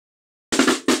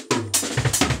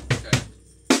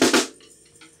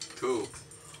Cool.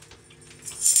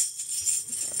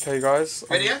 Okay, guys.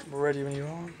 Ready? We're ready when you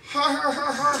are. Ha ha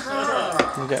ha ha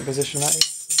ha. Can you get in position, Matty?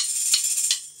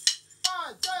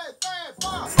 1, 2, 3,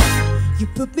 4. You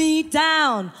put me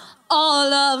down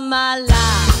all of my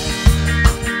life.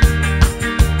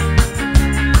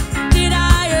 Did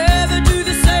I ever do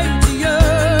the same to you?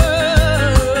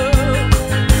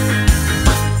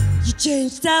 You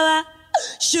changed how I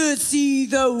should see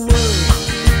the world.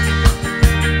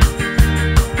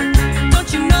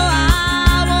 Don't you know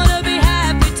I wanna be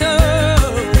happy too?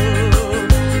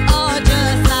 Oh,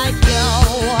 just like you.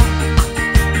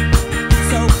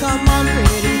 So come on,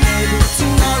 pretty baby,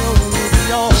 tomorrow will be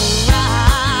alright.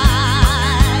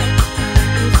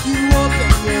 If you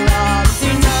open your arms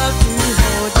enough to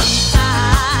hold me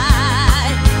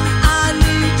tight, I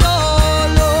need your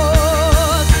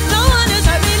love. No one has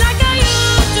hurt me like I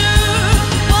used to.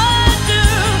 What do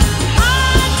I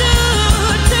do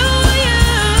to you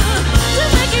to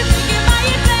make you forget my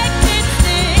infected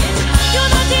stitch? You're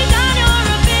not down, you're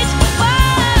a bitch.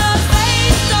 Well,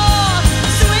 face off,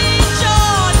 switch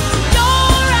on.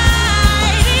 You're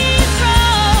right, he's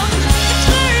wrong. It's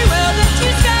very well that you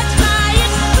scratch my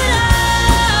itch, but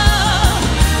oh,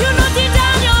 you're not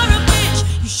down, you're a bitch.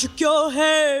 You shook your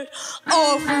head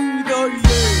all through the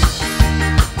years.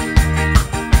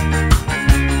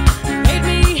 Made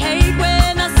me hate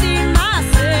when I see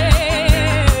myself.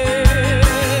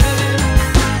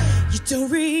 You don't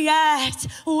react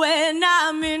when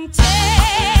I'm in tears,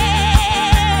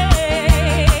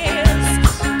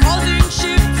 causing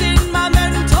shifts in my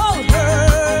mental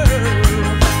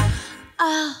health.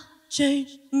 I'll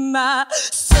change my